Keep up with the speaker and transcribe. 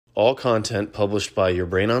All content published by Your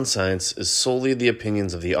Brain on Science is solely the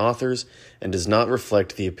opinions of the authors and does not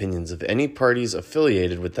reflect the opinions of any parties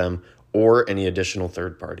affiliated with them or any additional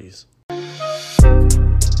third parties.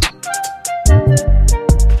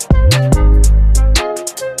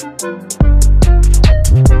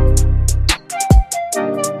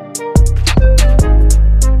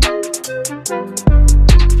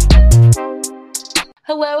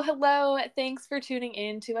 Hello. Thanks for tuning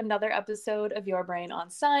in to another episode of Your Brain on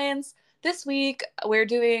Science. This week, we're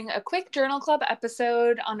doing a quick Journal Club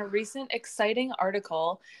episode on a recent exciting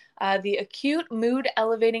article, the acute mood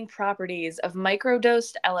elevating properties of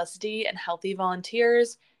microdosed LSD in healthy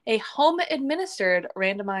volunteers, a home-administered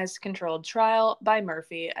randomized controlled trial by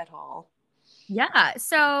Murphy et al. Yeah,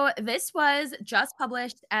 so this was just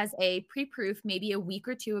published as a pre-proof maybe a week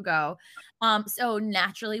or two ago. So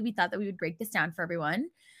naturally, we thought that we would break this down for everyone.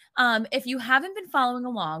 If you haven't been following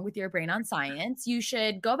along with Your Brain on Science, you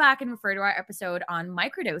should go back and refer to our episode on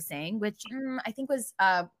microdosing, which I think was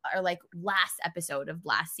our last episode of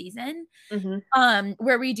last season,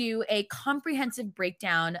 where we do a comprehensive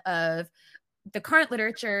breakdown of the current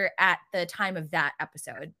literature at the time of that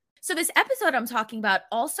episode. So this episode I'm talking about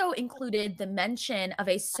also included the mention of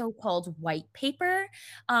a so-called white paper,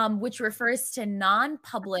 which refers to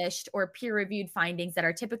non-published or peer-reviewed findings that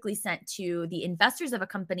are typically sent to the investors of a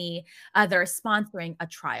company that are sponsoring a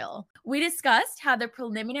trial. We discussed how the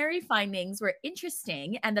preliminary findings were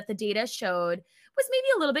interesting and that the data showed was maybe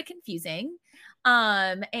a little bit confusing.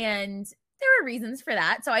 And there were reasons for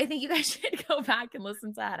that. So I think you guys should go back and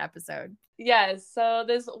listen to that episode. Yes. So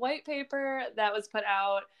this white paper that was put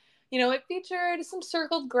out, it featured some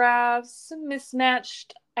circled graphs, some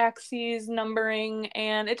mismatched axes numbering,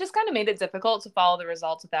 and it just kind of made it difficult to follow the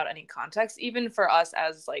results without any context, even for us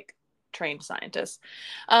as trained scientists.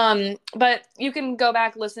 But you can go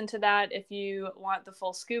back, listen to that if you want the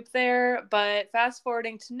full scoop there. But fast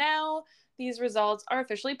forwarding to now, these results are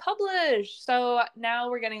officially published. So now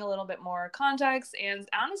we're getting a little bit more context, and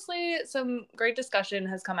honestly, some great discussion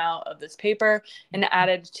has come out of this paper and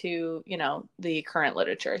added to, the current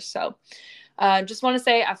literature. So just want to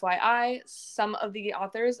say, FYI, some of the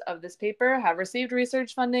authors of this paper have received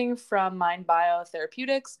research funding from Mind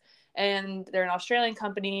Biotherapeutics, and they're an Australian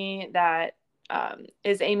company that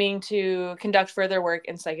is aiming to conduct further work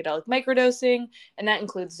in psychedelic microdosing, and that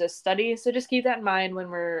includes this study. So just keep that in mind when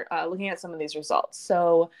we're looking at some of these results.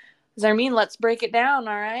 So, Zarmeen, let's break it down,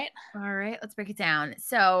 all right? All right, let's break it down.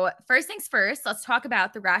 So first things first, let's talk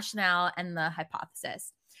about the rationale and the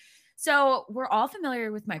hypothesis. So we're all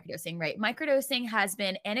familiar with microdosing, right? Microdosing has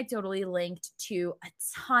been anecdotally linked to a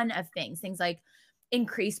ton of things like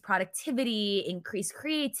increased productivity, increased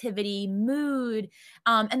creativity, mood.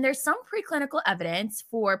 And there's some preclinical evidence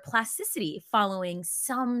for plasticity following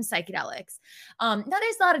some psychedelics. Now,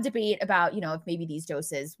 there's a lot of debate about, if maybe these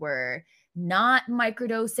doses were not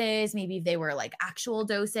microdoses, maybe if they were actual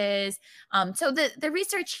doses. So the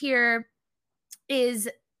research here is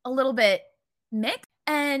a little bit mixed.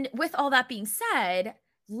 And with all that being said,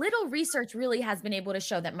 little research really has been able to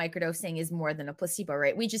show that microdosing is more than a placebo,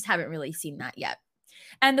 right? We just haven't really seen that yet.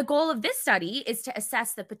 And the goal of this study is to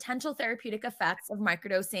assess the potential therapeutic effects of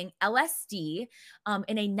microdosing LSD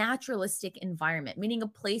in a naturalistic environment, meaning a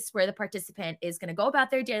place where the participant is going to go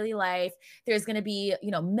about their daily life. There's going to be,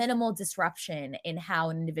 minimal disruption in how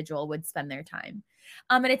an individual would spend their time.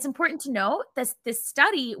 And it's important to note that this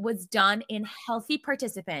study was done in healthy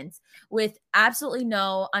participants with absolutely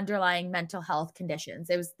no underlying mental health conditions.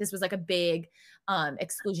 This was a big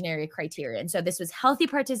exclusionary criterion. So this was healthy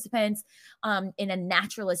participants in a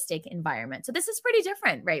naturalistic environment. So this is pretty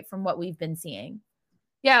different, right, from what we've been seeing.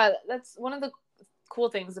 Yeah, that's one of the cool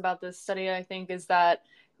things about this study, I think, is that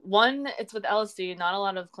one, it's with LSD. Not a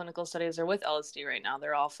lot of clinical studies are with LSD right now.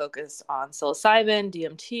 They're all focused on psilocybin,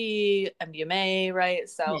 DMT, MDMA, right?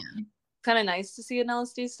 So kind of nice to see an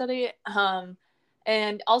LSD study.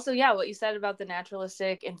 And also, what you said about the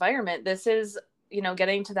naturalistic environment, this is,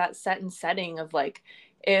 getting to that set and setting of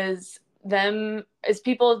is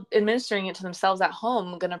people administering it to themselves at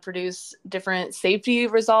home going to produce different safety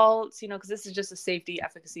results, because this is just a safety,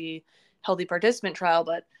 efficacy, healthy participant trial,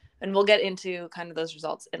 and we'll get into kind of those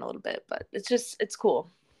results in a little bit, but it's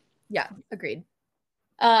cool. Yeah, agreed.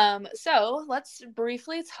 So let's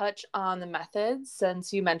briefly touch on the methods,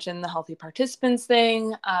 since you mentioned the healthy participants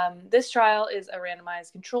thing. This trial is a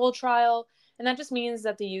randomized control trial, and that just means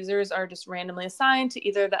that the users are just randomly assigned to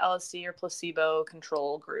either the LSD or placebo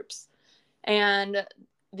control groups. And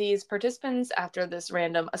these participants, after this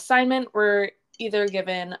random assignment, were either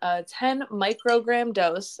given a 10 microgram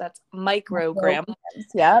dose, that's microgram.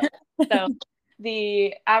 Yeah. So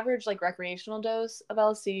The average like recreational dose of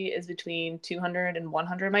LSD is between 200 and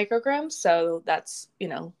 100 micrograms. So that's,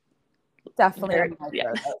 Definitely very, a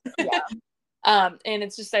microdose. Yeah. and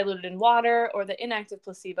it's just diluted in water, or the inactive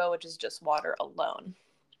placebo, which is just water alone.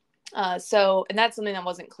 And that's something that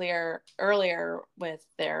wasn't clear earlier with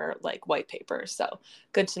their like white paper. So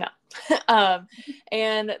good to know.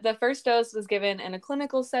 And the first dose was given in a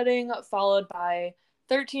clinical setting, followed by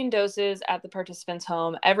 13 doses at the participant's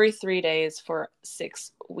home every 3 days for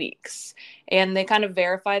 6 weeks. And they kind of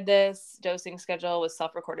verified this dosing schedule with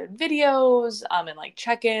self-recorded videos and like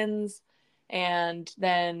check-ins, and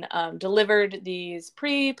then delivered these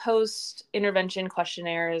pre-post intervention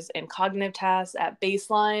questionnaires and cognitive tasks at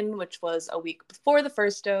baseline, which was a week before the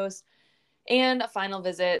first dose, and a final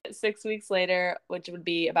visit 6 weeks later, which would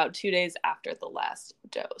be about 2 days after the last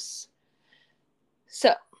dose.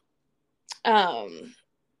 So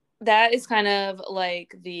that is kind of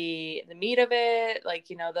like the meat of it. Like,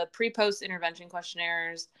 the pre-post intervention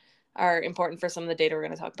questionnaires are important for some of the data we're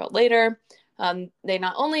going to talk about later. They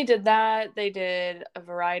not only did that, they did a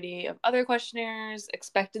variety of other questionnaires.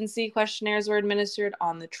 Expectancy questionnaires were administered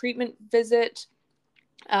on the treatment visit,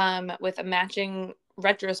 with a matching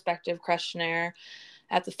retrospective questionnaire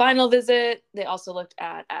at the final visit. They also looked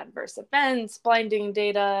at adverse events, blinding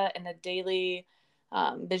data, and a daily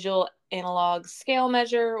visual analog scale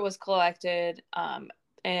measure was collected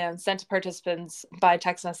and sent to participants by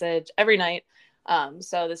text message every night.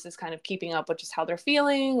 So this is kind of keeping up with just how they're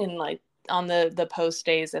feeling and like on the post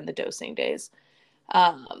days and the dosing days.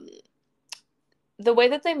 The way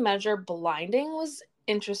that they measure blinding was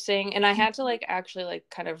interesting, and I had to like actually like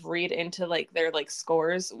kind of read into like their like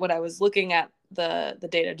scores when I was looking at the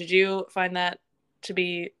data. Did you find that to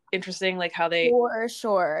be interesting, like how they For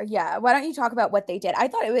sure. Yeah. Why don't you talk about what they did? I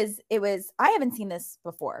thought it was I haven't seen this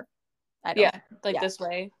before. I don't. Yeah, like this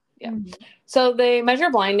way. Yeah. Mm-hmm. So they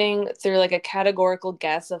measure blinding through like a categorical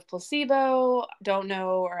guess of placebo, don't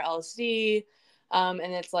know, or LSD. And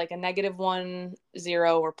it's like a -1,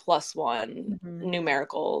 0, or +1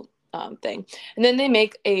 numerical thing. And then they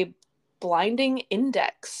make a blinding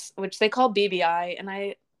index, which they call BBI.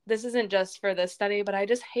 And this isn't just for this study, but I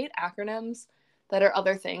just hate acronyms that are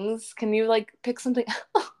other things. Can you like pick something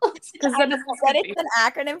else? Because what it's an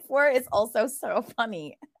acronym for is also so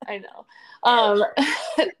funny. I know.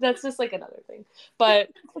 That's just like another thing. But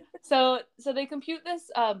so they compute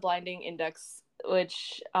this blinding index,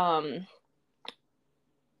 which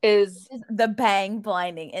is the bang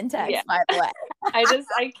blinding index, yeah. by the way. I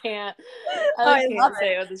can't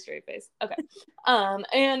say it with a straight face. Okay.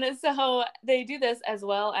 And so they do this as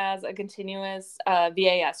well as a continuous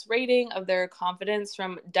VAS rating of their confidence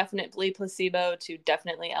from definitely placebo to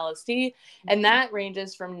definitely LSD. And that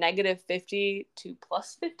ranges from -50 to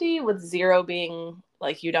 +50, with 0 being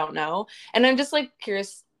like you don't know. And I'm just like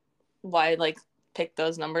curious why like pick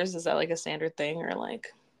those numbers. Is that like a standard thing, or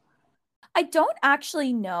like? I don't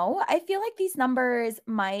actually know. I feel like these numbers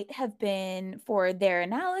might have been for their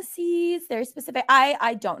analyses, their specific.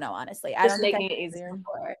 I don't know, honestly. I Just don't think making it easier.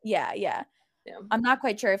 Yeah. I'm not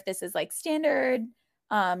quite sure if this is like standard.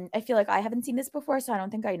 I feel like I haven't seen this before, so I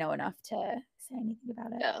don't think I know enough to say anything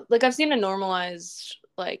about it. Yeah, like I've seen a normalized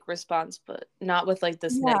like response, but not with like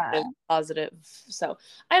this negative positive. So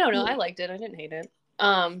I don't know. I liked it. I didn't hate it.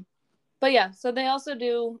 But yeah, so they also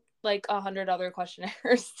do like 100 other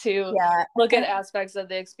questionnaires to look at aspects of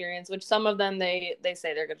the experience, which some of them they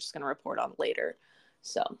say they're just going to report on later.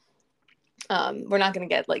 So we're not going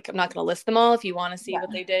to get like, I'm not going to list them all. If you want to see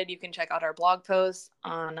what they did, you can check out our blog post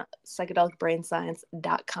on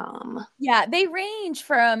psychedelicbrainscience.com. Yeah, they range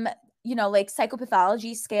from, like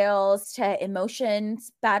psychopathology scales to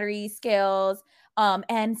emotions battery scales,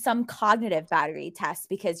 and some cognitive battery tests,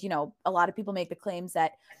 because, a lot of people make the claims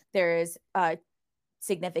that there's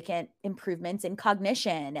significant improvements in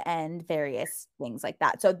cognition and various things like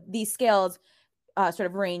that. So these scales sort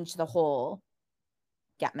of range the whole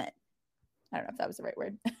gamut. I don't know if that was the right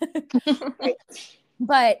word. Right.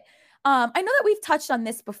 But I know that we've touched on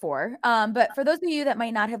this before, but for those of you that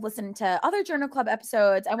might not have listened to other Journal Club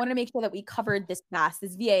episodes, I want to make sure that we covered this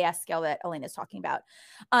VAS scale that Elena is talking about.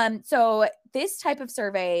 So this type of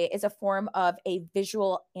survey is a form of a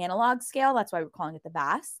visual analog scale. That's why we're calling it the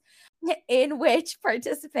VAS, in which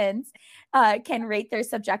participants can rate their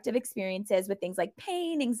subjective experiences with things like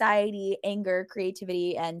pain, anxiety, anger,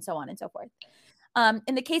 creativity, and so on and so forth.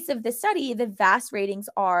 In the case of this study, the VAS ratings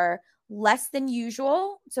are less than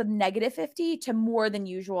usual, so -50, to more than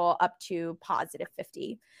usual, up to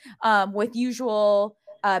 +50, with usual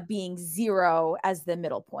being 0 as the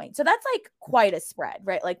middle point. So that's like quite a spread,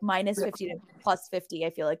 right? Like -50 to +50, I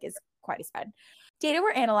feel like is quite a spread. Data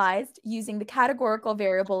were analyzed using the categorical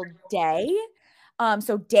variable day.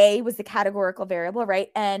 So day was the categorical variable, right?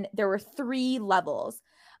 And there were 3 levels,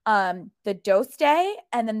 the dose day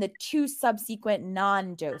and then the 2 subsequent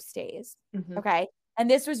non-dose days. Mm-hmm. Okay. And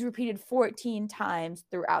this was repeated 14 times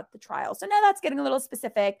throughout the trial. So now that's getting a little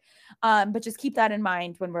specific, but just keep that in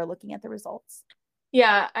mind when we're looking at the results.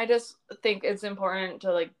 Yeah, I just think it's important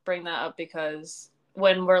to like bring that up because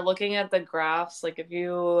when we're looking at the graphs, like if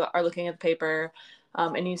you are looking at the paper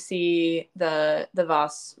and you see the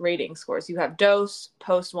VOS rating scores, you have dose,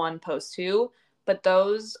 post 1, post 2, but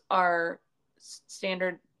those are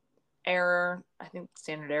standard error. I think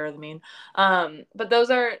standard error, the mean. But those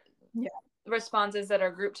are responses that are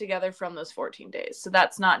grouped together from those 14 days. So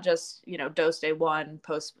that's not just, dose day 1,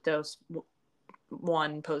 post dose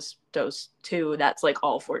 1, post dose 2. That's like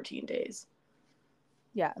all 14 days.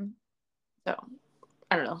 Yeah. So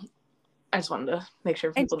I don't know. I just wanted to make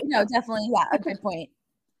sure people know. Definitely. Yeah. A good point.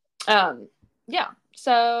 Yeah.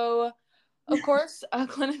 So of course, a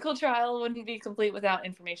clinical trial wouldn't be complete without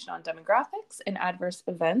information on demographics and adverse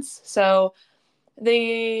events. So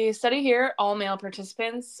the study here, all male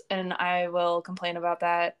participants, and I will complain about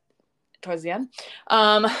that towards the end,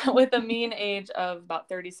 with a mean age of about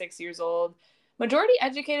 36 years old, majority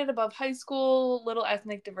educated above high school, little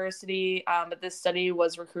ethnic diversity, but this study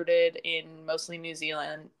was recruited in mostly New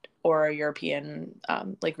Zealand or European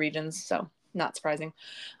like regions, so not surprising.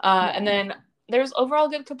 And then there's overall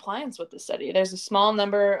good compliance with the study. There's a small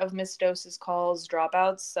number of missed doses, calls,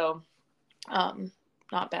 dropouts, so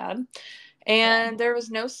not bad. And there was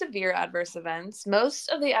no severe adverse events. Most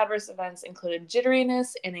of the adverse events included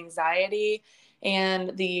jitteriness and anxiety.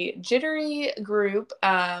 And the jittery group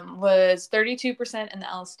was 32% in the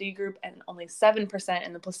LSD group and only 7%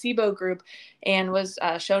 in the placebo group, and was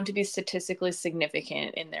shown to be statistically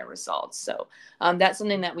significant in their results. So that's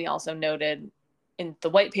something that we also noted in the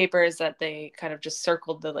white paper, is that they kind of just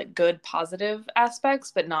circled the like good positive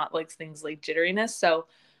aspects, but not like things like jitteriness. So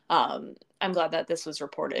I'm glad that this was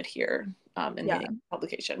reported here in the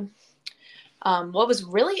publication. What was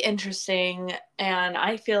really interesting, and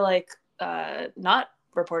I feel like not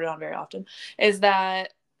reported on very often, is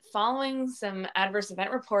that following some adverse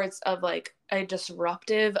event reports of like a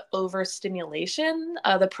disruptive overstimulation,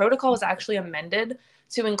 the protocol was actually amended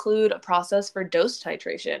to include a process for dose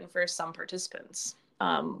titration for some participants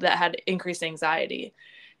that had increased anxiety.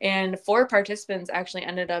 And 4 participants actually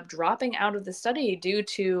ended up dropping out of the study due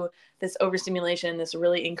to this overstimulation, this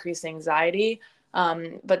really increased anxiety.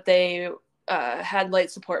 But they had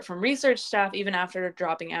light support from research staff even after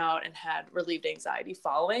dropping out, and had relieved anxiety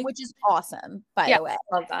following. Which is awesome, by the way.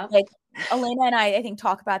 Love that. Like Elena and I think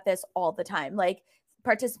talk about this all the time. Like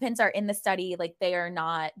participants are in the study, like they are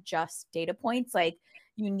not just data points. Like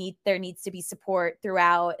there needs to be support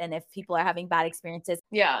throughout, and if people are having bad experiences.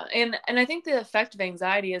 Yeah, and I think the effect of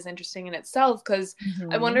anxiety is interesting in itself, because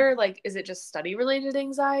I wonder, like, is it just study related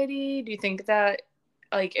anxiety? Do you think that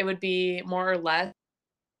like it would be more or less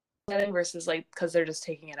versus like because they're just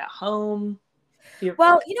taking it at home?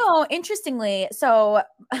 Well, interestingly, so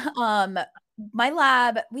my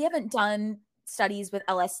lab, we haven't done studies with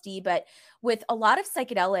LSD, but with a lot of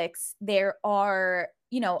psychedelics, there are,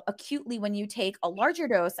 acutely when you take a larger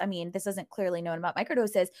dose, I mean, this isn't clearly known about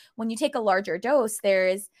microdoses. When you take a larger dose,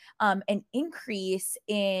 there's an increase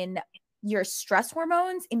in your stress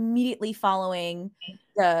hormones immediately following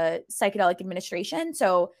the psychedelic administration.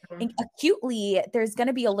 So acutely, there's going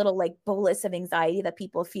to be a little like bolus of anxiety that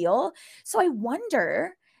people feel. So I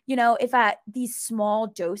wonder, if at these small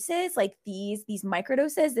doses, like these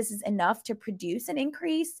microdoses, this is enough to produce an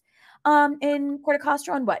increase in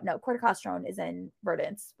corticosterone. No, corticosterone is in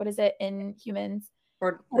rodents. What is it in humans?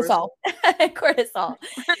 Cortisol. Cortisol.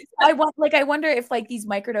 I wonder if like these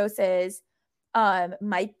microdoses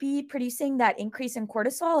might be producing that increase in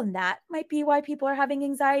cortisol, and that might be why people are having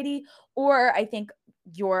anxiety. Or I think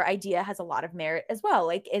your idea has a lot of merit as well.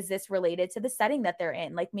 Like, is this related to the setting that they're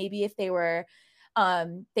in? Like maybe if they were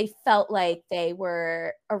they felt like they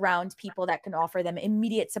were around people that can offer them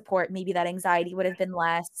immediate support, maybe that anxiety would have been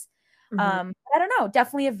less. I don't know,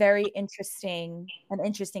 definitely a very interesting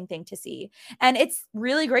thing to see. And it's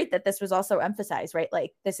really great that this was also emphasized, right?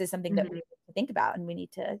 Like this is something that we need to think about and we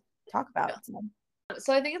need to talk about.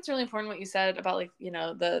 So I think it's really important what you said about like,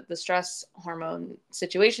 the stress hormone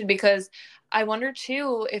situation, because I wonder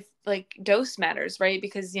too if like dose matters, right?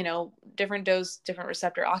 Because, different dose, different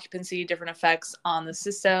receptor occupancy, different effects on the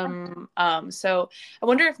system. So I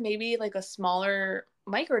wonder if maybe like a smaller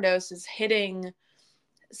microdose is hitting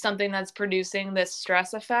something that's producing this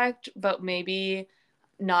stress effect, but maybe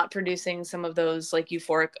not producing some of those like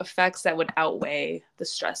euphoric effects that would outweigh the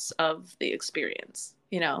stress of the experience,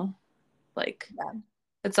 like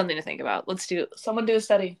it's something to think about. Someone do a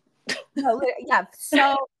study. No, yeah. So,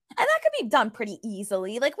 and that could be done pretty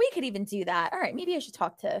easily. Like we could even do that. All right, maybe I should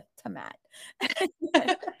talk to Matt.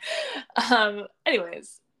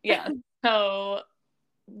 Anyways, yeah. So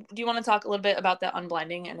do you want to talk a little bit about the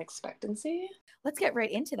unblinding and expectancy? Let's get right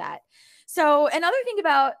into that. So another thing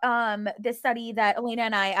about this study that Elena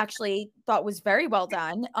and I actually thought was very well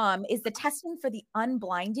done is the testing for the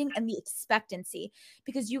unblinding and the expectancy.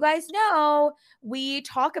 Because you guys know we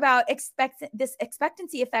talk about this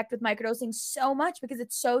expectancy effect with microdosing so much because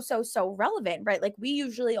it's so relevant, right? Like we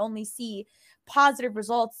usually only see positive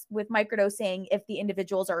results with microdosing if the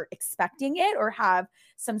individuals are expecting it or have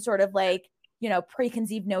some sort of like,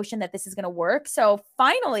 preconceived notion that this is going to work. So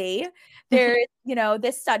finally, there's,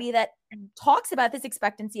 this study that talks about this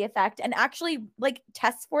expectancy effect and actually like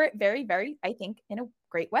tests for it very, very, I think, in a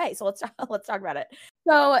great way. So let's talk about it.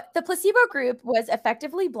 So the placebo group was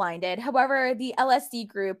effectively blinded. However, the LSD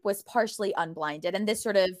group was partially unblinded. And this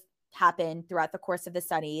sort of happened throughout the course of the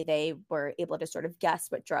study. They were able to sort of guess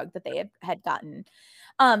what drug that they had gotten.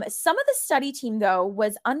 Some of the study team, though,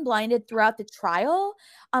 was unblinded throughout the trial,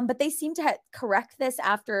 but they seemed to correct this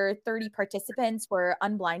after 30 participants were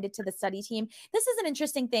unblinded to the study team. This is an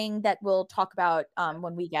interesting thing that we'll talk about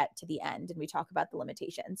when we get to the end and we talk about the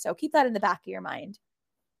limitations. So keep that in the back of your mind.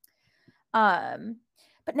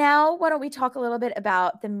 But now why don't we talk a little bit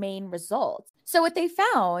about the main results? So what they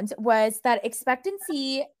found was that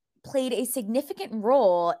expectancy played a significant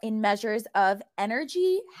role in measures of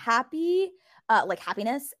energy,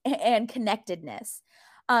 happiness and connectedness.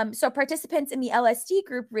 So participants in the LSD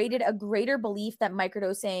group rated a greater belief that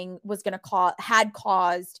microdosing had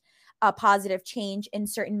caused a positive change in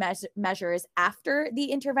certain measures after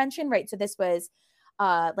the intervention, right? So this was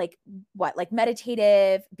like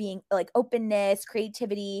meditative, being like openness,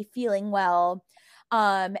 creativity, feeling well.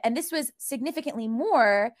 And this was significantly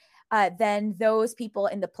more than those people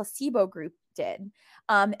in the placebo group did.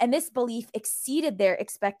 And this belief exceeded their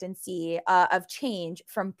expectancy of change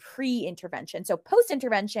from pre-intervention. So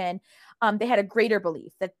post-intervention, they had a greater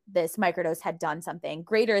belief that this microdose had done something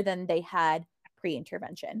greater than they had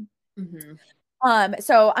pre-intervention. Mm-hmm.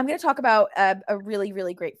 So I'm going to talk about a really,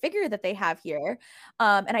 really great figure that they have here.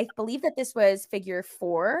 And I believe that this was figure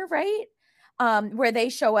 4, right? Where they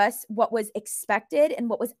show us what was expected and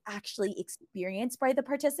what was actually experienced by the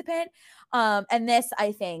participant. And this,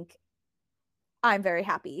 I think, I'm very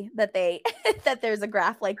happy that that there's a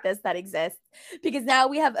graph like this that exists, because now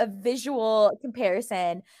we have a visual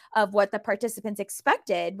comparison of what the participants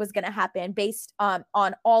expected was going to happen based on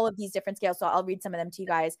all of these different scales. So I'll read some of them to you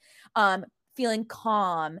guys. Feeling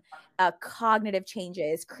calm, cognitive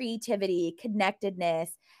changes, creativity,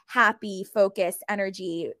 connectedness, happy, focused,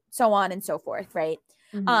 energy, so on and so forth, right?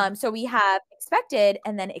 Mm-hmm. So we have expected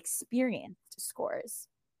and then experienced scores,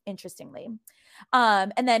 interestingly.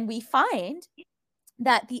 And then we find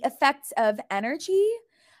that the effects of energy,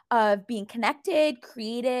 of being connected,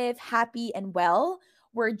 creative, happy, and well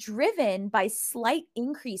were driven by slight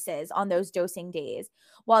increases on those dosing days,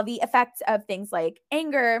 while the effects of things like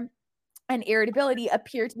anger and irritability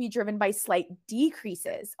appear to be driven by slight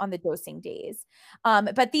decreases on the dosing days.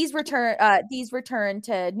 But these return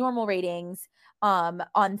to normal ratings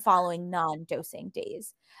on following non-dosing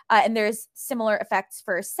days. And there's similar effects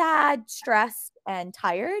for sad, stressed, and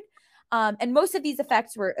tired. And most of these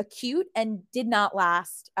effects were acute and did not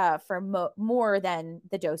last for more than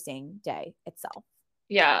the dosing day itself.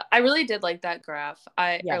 Yeah, I really did like that graph.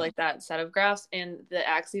 Or like that set of graphs, and the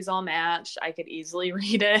axes all matched. I could easily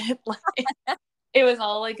read it. It was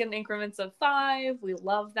all like in increments of 5. We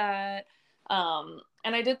love that. And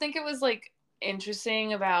I did think it was like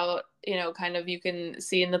interesting about, kind of you can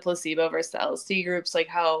see in the placebo versus the LSD groups, like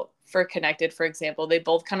how for connected, for example, they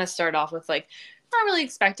both kind of start off with like not really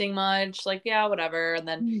expecting much, like, yeah, whatever. And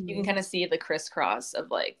then you can kind of see the crisscross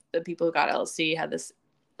of like the people who got LSD had this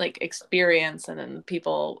like experience, and then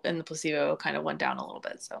people in the placebo kind of went down a little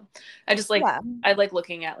bit. So I just like, I like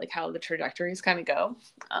looking at like how the trajectories kind of go.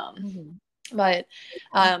 But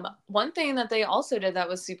one thing that they also did that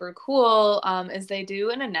was super cool is they do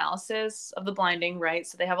an analysis of the blinding, right?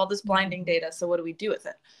 So they have all this blinding data. So what do we do with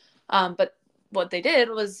it? But what they did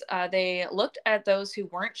was they looked at those who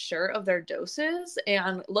weren't sure of their doses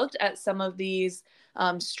and looked at some of these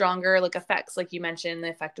stronger like effects, like you mentioned, the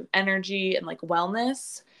effect of energy and like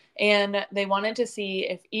wellness. And they wanted to see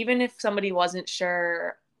if, even if somebody wasn't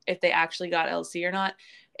sure if they actually got LSD or not,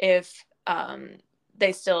 if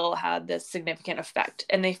they still had this significant effect.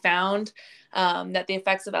 And they found that the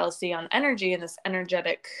effects of LSD on energy and this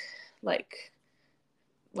energetic, like,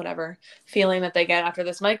 whatever feeling that they get after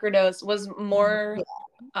this microdose was more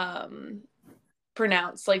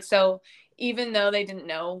pronounced. Like, so even though they didn't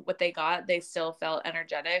know what they got, they still felt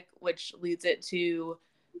energetic, which leads it to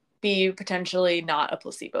be potentially not a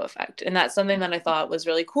placebo effect. And that's something that I thought was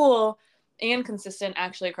really cool and consistent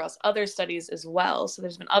actually across other studies as well. So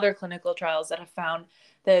there's been other clinical trials that have found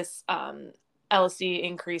this LSD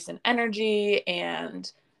increase in energy,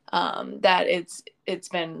 and that it's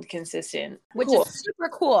been consistent, which is super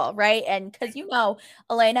cool, right? And because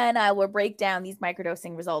Elena and I will break down these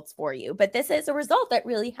microdosing results for you, but this is a result that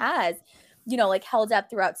really has, like, held up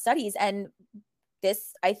throughout studies. And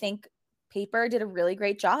this, I think, paper did a really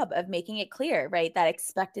great job of making it clear, right, that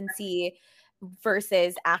expectancy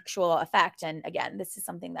versus actual effect. And again, this is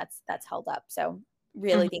something that's held up. So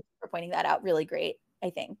really thank you for pointing that out. Really great,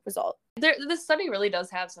 I think, result. This study really does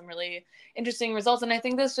have some really interesting results. And I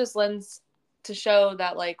think this just lends to show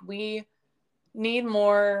that, like, we need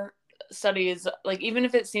more studies, like, even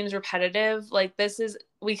if it seems repetitive, like,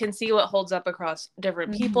 we can see what holds up across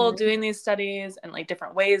different people doing these studies and, like,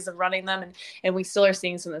 different ways of running them. And we still are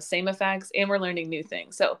seeing some of the same effects, and we're learning new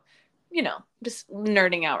things. So, just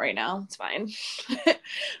nerding out right now. It's fine.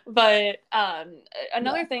 But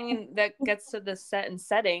another thing that gets to the set and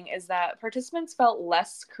setting is that participants felt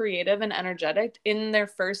less creative and energetic in their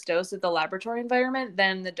first dose of the laboratory environment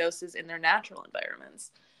than the doses in their natural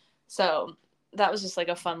environments. So that was just, like,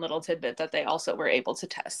 a fun little tidbit that they also were able to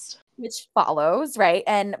test. Which follows, right?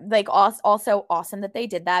 And, like, also awesome that they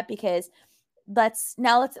did that, because let's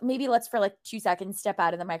for like 2 seconds step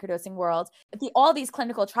out of the microdosing world. All these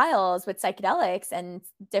clinical trials with psychedelics and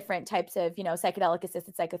different types of, psychedelic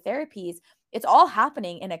assisted psychotherapies, it's all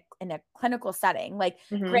happening in a clinical setting. Like,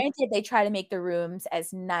 granted, they try to make the rooms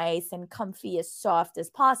as nice and comfy, as soft as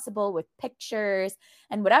possible with pictures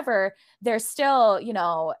and whatever. There's still,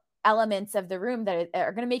 elements of the room that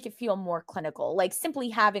are going to make it feel more clinical. Like, simply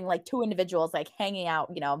having, like, 2 individuals, like, hanging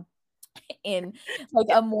out, in, like,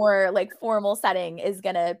 a more, like, formal setting is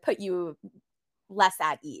going to put you less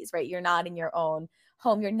at ease, right? You're not in your own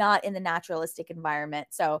home. You're not in the naturalistic environment.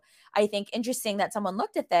 So I think interesting that someone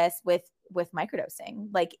looked at this with microdosing.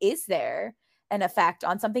 Like, is there an effect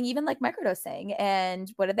on something even like microdosing?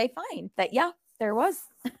 And what did they find? That, yeah, there was.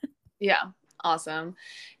 Yeah. Awesome.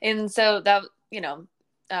 And so that,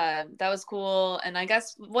 that was cool. And I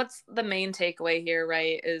guess what's the main takeaway here,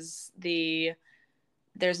 right, is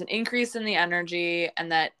there's an increase in the energy,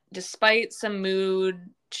 and that despite some mood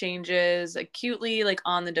changes acutely, like,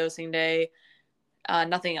 on the dosing day,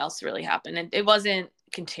 nothing else really happened. And it wasn't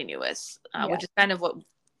continuous, which is kind of what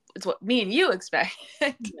me and you expect,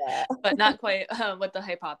 but not quite what the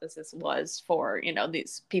hypothesis was for,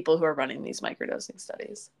 these people who are running these microdosing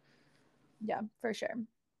studies. Yeah, for sure.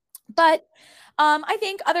 But I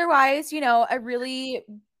think otherwise, a really,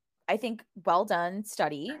 I think, well done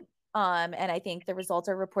study. And I think the results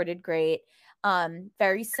are reported great.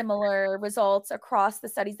 Very similar results across the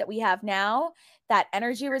studies that we have now. That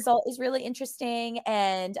energy result is really interesting.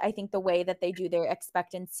 And I think the way that they do their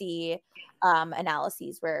expectancy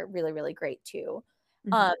analyses were really, really great too.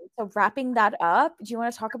 So wrapping that up, do you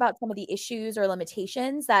want to talk about some of the issues or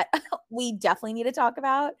limitations that we definitely need to talk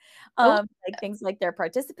about? Like things like their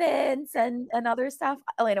participants and other stuff.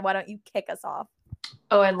 Elena, why don't you kick us off?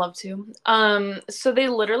 Oh, I'd love to. So they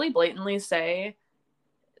literally blatantly say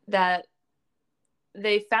that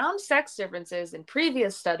they found sex differences in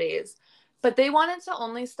previous studies, but they wanted to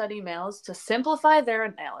only study males to simplify their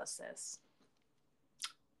analysis.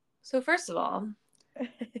 So first of all,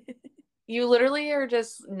 you literally are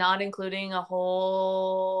just not including a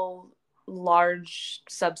whole large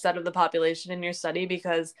subset of the population in your study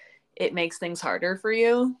because it makes things harder for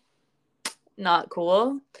you. Not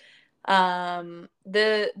cool. And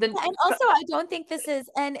also, I don't think this is,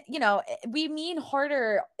 and we mean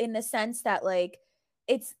harder in the sense that, like,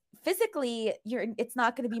 it's physically it's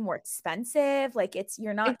not going to be more expensive. Like, it's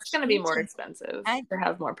going to be more expensive to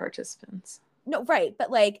have more participants. No, right.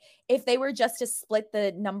 But, like, if they were just to split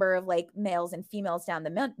the number of, like, males and females down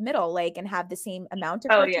the middle, like, and have the same amount of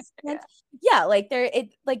participants,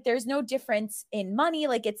 like, there's no difference in money.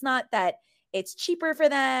 Like, it's not that it's cheaper for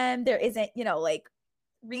them. There isn't, like,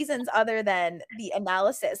 reasons other than the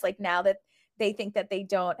analysis. Like, now that they think that they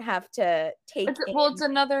don't have to take it's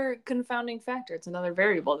another confounding factor. It's another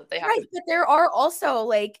variable that they have to. But there are also,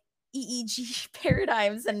 like, EEG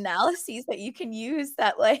paradigms analyses that you can use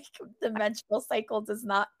that, like, the menstrual cycle does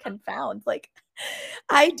not confound. Like,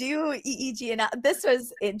 I do EEG, and this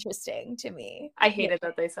was interesting to me. I hated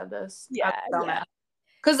that they said this. Yeah.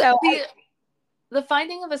 Because So the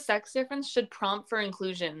finding of a sex difference should prompt for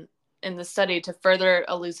inclusion in the study to further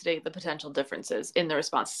elucidate the potential differences in the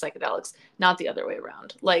response to psychedelics, not the other way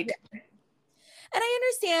around. Like, and I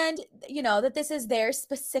understand, that this is their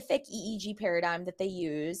specific EEG paradigm that they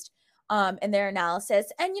used in their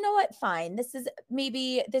analysis. And you know what? Fine. This is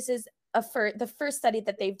the first study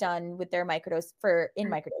that they've done with their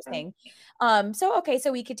microdosing.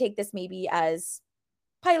 So we could take this maybe as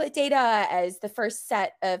pilot data, as the first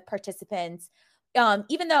set of participants.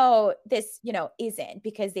 Even though this, isn't,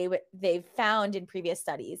 because they've found in previous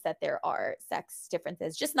studies that there are sex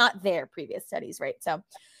differences, just not their previous studies, right? So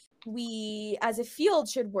we as a field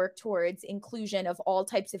should work towards inclusion of all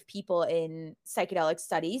types of people in psychedelic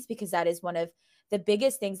studies, because that is one of the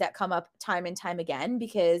biggest things that come up time and time again.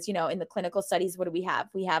 Because in the clinical studies, what do we have?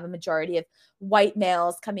 We have a majority of white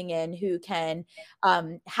males coming in who can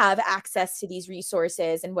have access to these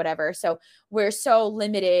resources and whatever. So we're so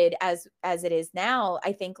limited as it is now.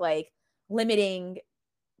 I think like limiting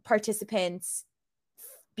participants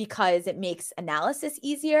because it makes analysis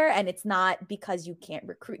easier, and it's not because you can't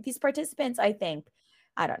recruit these participants. I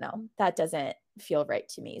don't know, that doesn't feel right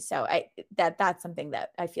to me. So that's something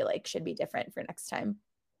that I feel like should be different for next time.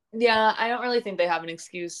 yeah, I don't really think they have an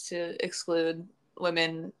excuse to exclude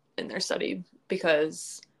women in their study,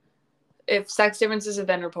 because if sex differences have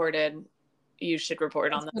been reported, you should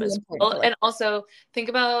report on them as well. And also think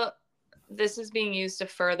about this is being used to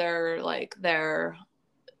further like their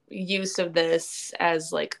use of this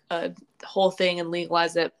as like a whole thing and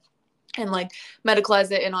legalize it and like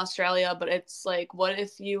medicalize it in Australia. But it's like, what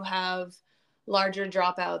if you have larger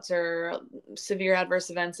dropouts or severe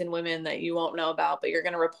adverse events in women that you won't know about, but you're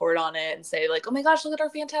going to report on it and say like, oh my gosh, look at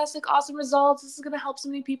our fantastic, awesome results. This is going to help so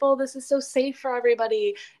many people. This is so safe for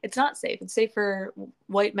everybody. It's not safe. It's safe for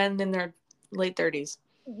white men in their late 30s.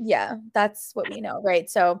 Yeah, that's what we know, right?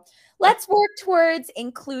 So let's work towards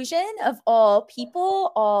inclusion of all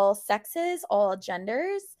people, all sexes, all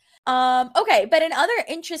genders. Okay, but another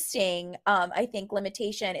interesting, I think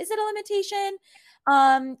limitation, is it a limitation?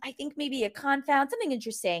 I think maybe a confound, something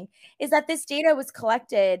interesting is that this data was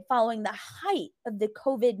collected following the height of the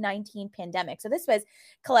COVID-19 pandemic. So this was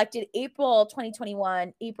collected April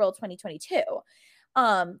 2021, April 2022,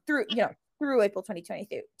 through April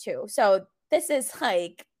 2022. So this is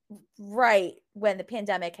like right when the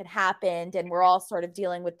pandemic had happened and we're all sort of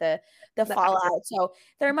dealing with the fallout. So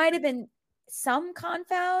there might have been some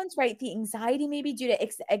confounds, right? The anxiety maybe due to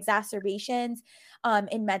exacerbations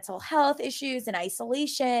in mental health issues and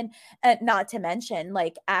isolation, not to mention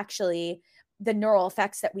like actually the neural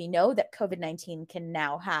effects that we know that COVID-19 can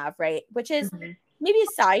now have, right? Which is maybe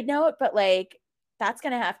a side note, but like that's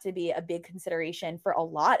going to have to be a big consideration for a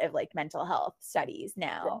lot of like mental health studies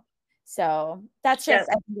now. So that's just,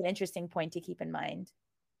 I think, an interesting point to keep in mind.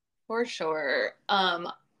 For sure.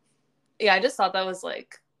 Yeah, I just thought that was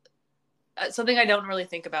like something I don't really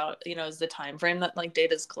think about, is the time frame that like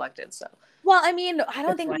data is collected. So, well, I mean, I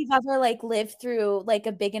don't think we've ever like lived through like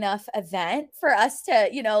a big enough event for us to,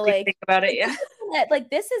 like think about it. Yeah. Like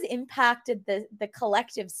this has impacted the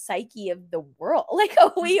collective psyche of the world. Like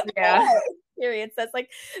we all experience this. Like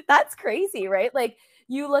that's crazy, right? Like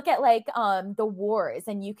you look at like the wars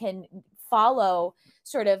and you can follow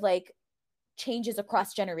sort of like changes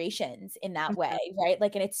across generations in that way, right?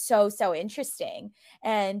 Like, and it's so interesting.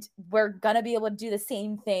 And we're gonna be able to do the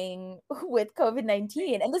same thing with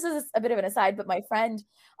COVID-19. And this is a bit of an aside, but my friend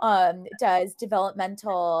does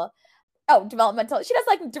developmental, she does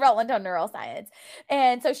like developmental neuroscience.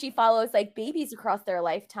 And so she follows like babies across their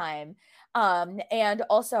lifetime. And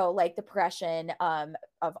also like the progression of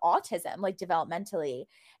autism, like developmentally.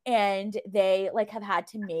 And they like have had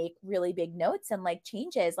to make really big notes and like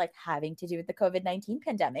changes like having to do with the COVID-19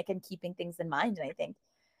 pandemic and keeping things in mind. And I think,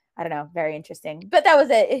 I don't know, very interesting. But that was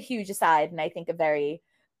a huge aside, and I think a very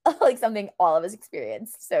like something all of us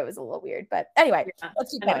experienced. So it was a little weird. But anyway,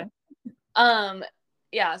 let's keep going.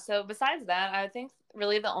 Yeah, so besides that, I think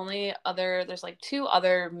really the only other, there's like two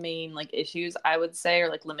other main like issues I would say, or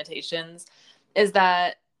like limitations, is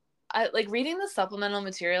that I like reading the supplemental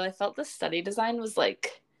material, I felt the study design was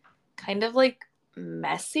like kind of like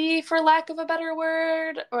messy, for lack of a better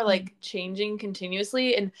word, or like changing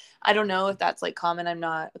continuously. And I don't know if that's like common. I'm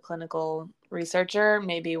not a clinical researcher,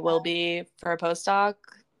 maybe will be for a postdoc,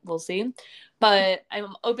 we'll see. But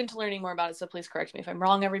I'm open to learning more about it, so please correct me if I'm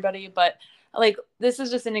wrong, everybody. But like this is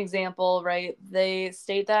just an example, right? They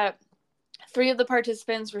state that 3 of the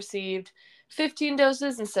participants received 15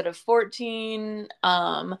 doses instead of 14.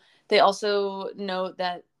 They also note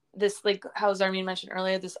that this, like how Zarmeen mentioned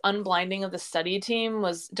earlier, this unblinding of the study team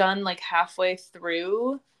was done like halfway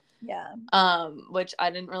through Yeah. Which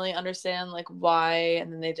I didn't really understand like why.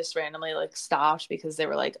 And then they just randomly like stopped because they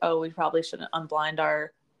were like, oh, we probably shouldn't unblind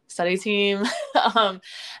our study team.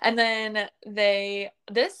 And then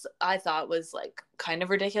this I thought was like kind of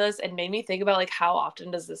ridiculous and made me think about like how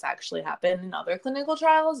often does this actually happen in other clinical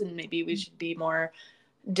trials, and maybe we should be more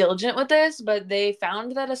diligent with this. But they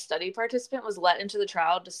found that a study participant was let into the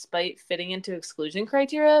trial despite fitting into exclusion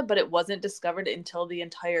criteria, but it wasn't discovered until the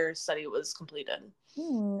entire study was completed.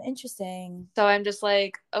 Interesting. So I'm just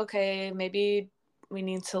like, okay, maybe we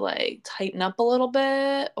need to like tighten up a little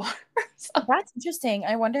bit or something. That's interesting.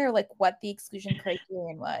 I wonder like what the exclusion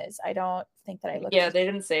criterion was. I don't think that I looked. Yeah, they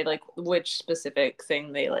didn't say like which specific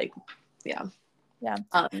thing they like. Yeah. Yeah.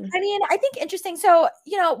 I mean, I think interesting. So,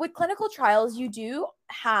 with clinical trials, you do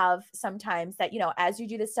have sometimes that, as you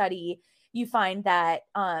do the study, you find that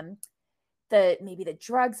maybe the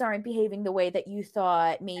drugs aren't behaving the way that you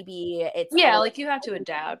thought. Maybe it's like you have to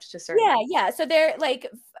adapt to certain. Yeah. So they're like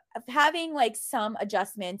having like some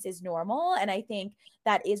adjustments is normal, and I think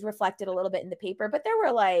that is reflected a little bit in the paper. But there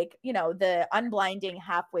were like, the unblinding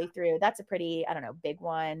halfway through. That's a pretty, I don't know, big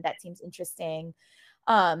one. That seems interesting.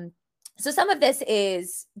 So some of this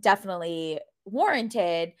is definitely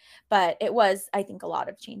warranted, but it was, I think, a lot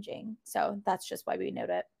of changing. So that's just why we note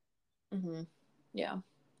it. Mm-hmm. Yeah.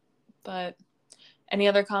 But any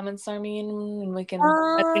other comments, Armin? And we can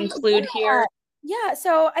include here. Yeah.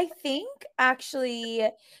 So I think actually,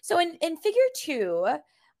 so in figure 2,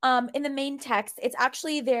 in the main text, it's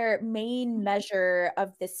actually their main measure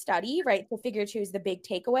of this study, right? So figure 2 is the big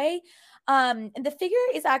takeaway. And the figure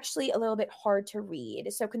is actually a little bit hard to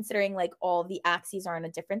read. So considering like all the axes are on a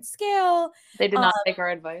different scale. They did not take our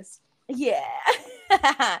advice.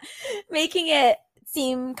 Yeah. Making it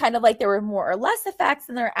seem kind of like there were more or less effects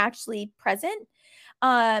than they're actually present.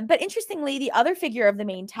 But interestingly, the other figure of the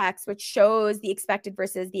main text, which shows the expected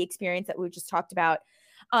versus the experience that we just talked about,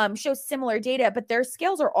 shows similar data, but their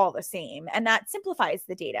scales are all the same. And that simplifies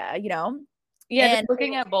the data, Yeah, and just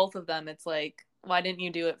looking at both of them, it's like, why didn't you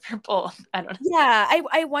do it for both? I don't know. Yeah,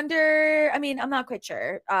 I wonder, I mean, I'm not quite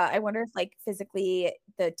sure. I wonder if like physically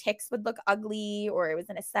the ticks would look ugly or it was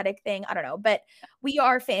an aesthetic thing. I don't know. But we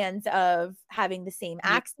are fans of having the same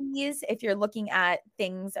axes. If you're looking at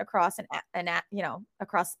things across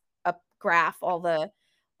across a graph, all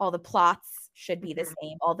the plots should be the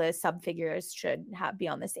same. All the subfigures should be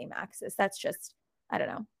on the same axis. That's just, I don't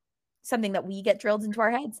know, something that we get drilled into our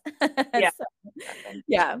heads. Yeah. So,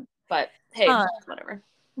 yeah. But hey, whatever.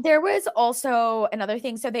 There was also another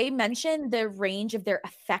thing. So they mentioned the range of their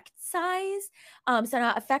effect size. So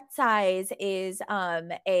now effect size is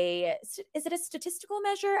is it a statistical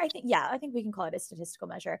measure? I think we can call it a statistical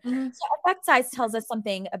measure. Mm-hmm. So effect size tells us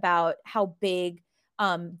something about how big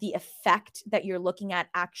the effect that you're looking at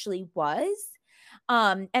actually was.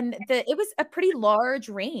 And it was a pretty large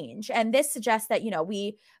range. And this suggests that,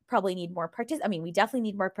 we probably need more we definitely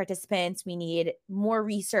need more participants. We need more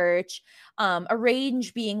research. A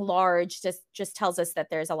range being large just tells us that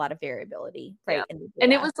there's a lot of variability, right? Yeah.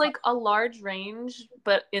 And it was like a large range,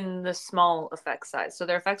 but in the small effect size. So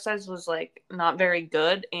their effect size was like not very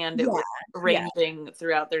good, and it was ranging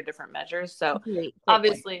throughout their different measures. So great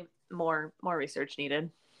obviously more research needed.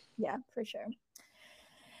 Yeah, for sure.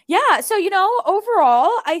 Yeah. So, overall,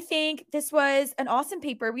 I think this was an awesome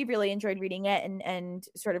paper. We really enjoyed reading it and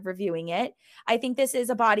sort of reviewing it. I think this is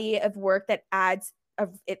a body of work that adds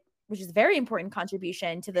which is a very important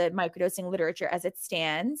contribution to the microdosing literature as it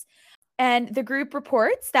stands. And the group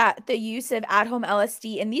reports that the use of at-home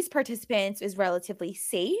LSD in these participants is relatively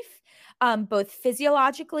safe, both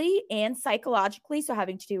physiologically and psychologically, so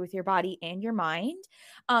having to do with your body and your mind.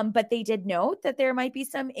 But they did note that there might be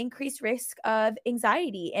some increased risk of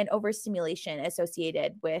anxiety and overstimulation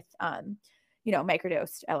associated with,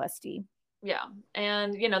 microdosed LSD. Yeah.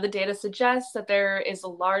 And, the data suggests that there is a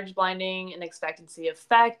large blinding and expectancy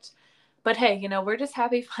effect. But hey, we're just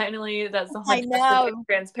happy finally that someone tested it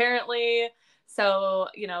transparently. So,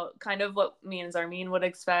 kind of what me and Zarmeen would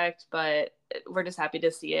expect, but we're just happy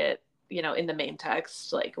to see it, in the main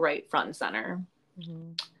text, like right front and center.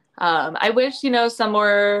 Mm-hmm. I wish, some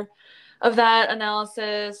more of that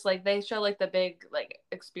analysis, like they show like the big, like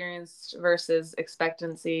experienced versus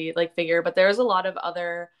expectancy, like figure, but there was a lot of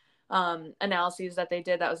other analyses that they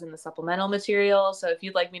did that was in the supplemental material. So if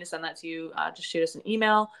you'd like me to send that to you, just shoot us an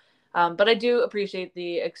email. But I do appreciate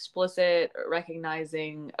the explicit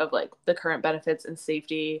recognizing of like the current benefits and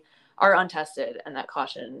safety are untested, and that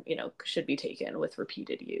caution, should be taken with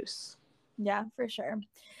repeated use. Yeah, for sure.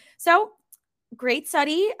 So great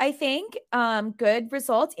study, I think. Good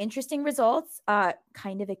results, interesting results,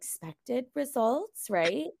 kind of expected results,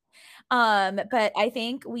 right? But I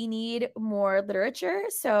think we need more literature.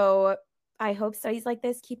 So I hope studies like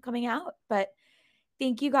this keep coming out. But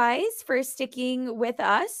thank you guys for sticking with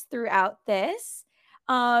us throughout this.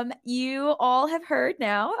 You all have heard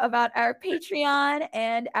now about our Patreon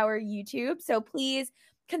and our YouTube. So please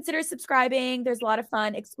consider subscribing. There's a lot of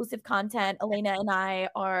fun, exclusive content. Elena and I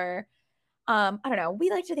are, I don't know, we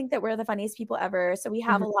like to think that we're the funniest people ever. So we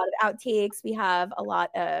have a lot of outtakes. We have a lot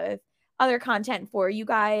of other content for you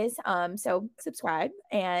guys. So subscribe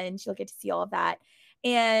and you'll get to see all of that.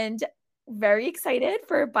 And very excited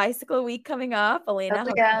for Bicycle Week coming up. Elena,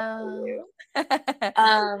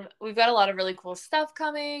 we've got a lot of really cool stuff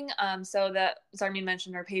coming. So that Zarmeen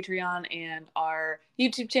mentioned our Patreon and our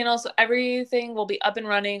YouTube channel. So everything will be up and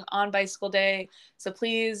running on Bicycle Day. So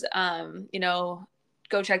please,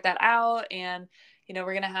 go check that out. And,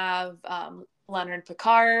 we're going to have Leonard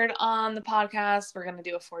Picard on the podcast. We're going to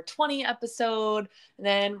do a 420 episode. And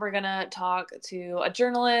then we're going to talk to a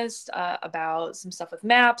journalist about some stuff with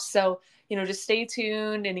maps. So, just stay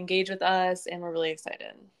tuned and engage with us. And we're really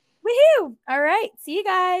excited. Woohoo! All right. See you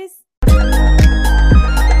guys.